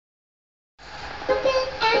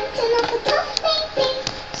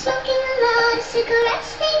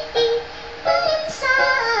cigarettes maybe, but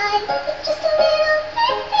inside you're just a little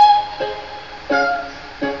baby.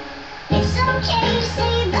 It's okay to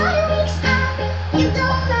say you got a weak spot. You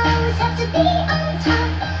don't always have to be on top.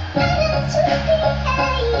 Better to be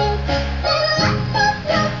hated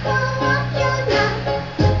than what you're not.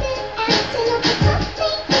 You've been acting up a tough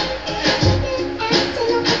lately. You've been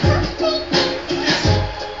acting up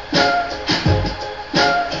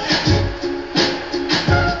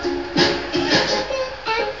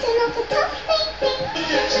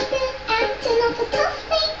a tough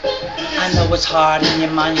lately. I know it's hard in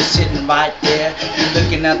your mind, you're sitting right there. You're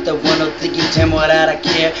looking at the window thinking, tell me what I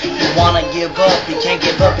care. You wanna give up, you can't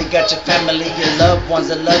give up. You got your family, your loved ones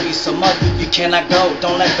that love you so much. You cannot go,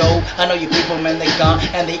 don't let go. I know you people, man, they gone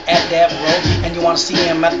and they at that road. And you wanna see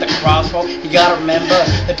them at the crossroad. You gotta remember,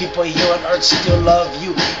 the people here on earth still love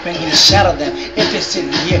you. Man, you shadow them if they're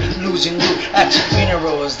sitting here losing you at your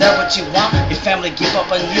funeral. Is that what you want? Your family give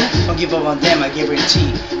up on you? Don't give up on them, I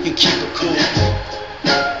guarantee you keep it cool.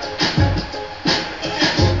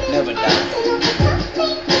 Never die.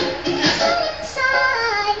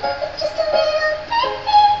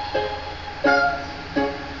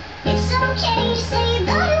 It's okay to say you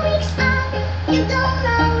got a weak spot. You don't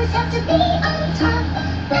always have to be on top.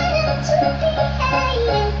 Better to be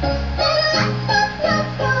hated than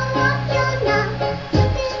what you're not.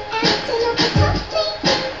 You've been acting up a tough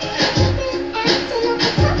lately. You've been acting up a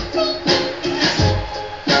tough lately.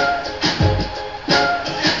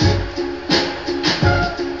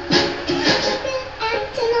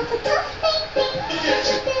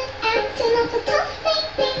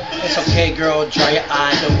 It's okay, girl, dry your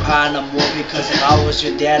eye, don't cry no more. Because if I was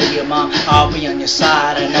your daddy or mom, I'll be on your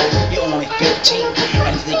side. I know you're only 15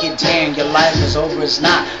 and you think, damn, your life is over. It's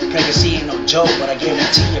not. Pregnancy ain't no joke, but I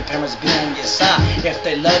guarantee your parents be on your side. If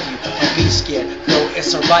they love you, don't be scared. Girl,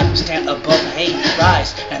 it's alright. Stand above hate,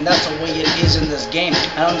 rise. And that's the way it is in this game.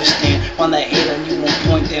 I understand when they hate on you, won't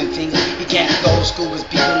point them fingers. You can't go to school because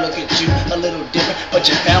people look at you a little different, but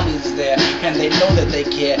your family's there and they know that they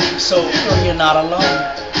care. So, girl, you're not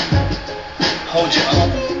alone. Hold your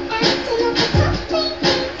own.